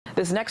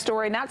This next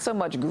story, not so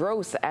much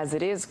gross as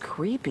it is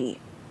creepy.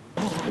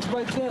 It's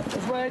right there. It's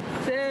right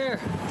there.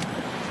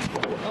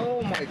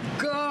 Oh my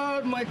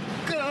God, my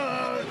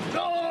God.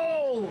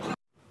 No!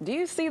 Do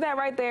you see that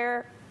right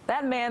there?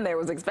 That man there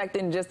was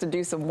expecting just to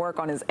do some work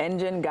on his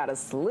engine, got a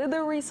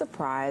slithery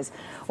surprise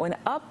when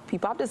up he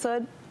popped his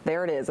hood.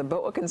 There it is, a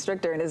boa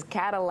constrictor in his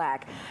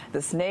Cadillac.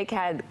 The snake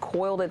had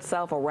coiled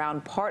itself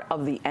around part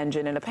of the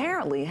engine and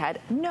apparently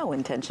had no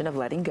intention of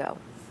letting go.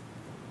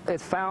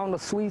 It found a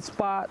sweet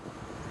spot.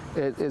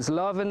 It is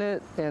loving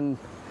it, and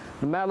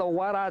no matter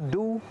what I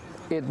do,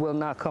 it will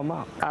not come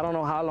out. I don't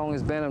know how long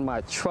it's been in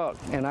my truck,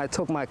 and I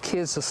took my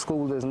kids to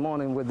school this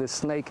morning with this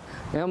snake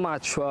in my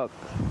truck.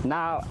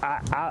 Now,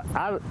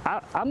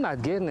 I'm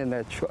not getting in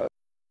that truck.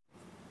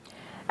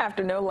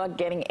 After no luck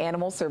getting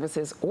animal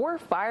services or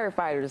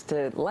firefighters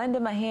to lend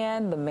him a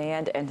hand, the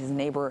man and his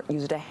neighbor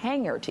used a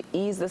hanger to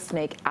ease the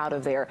snake out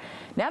of there.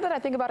 Now that I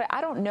think about it,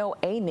 I don't know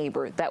a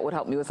neighbor that would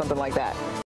help me with something like that.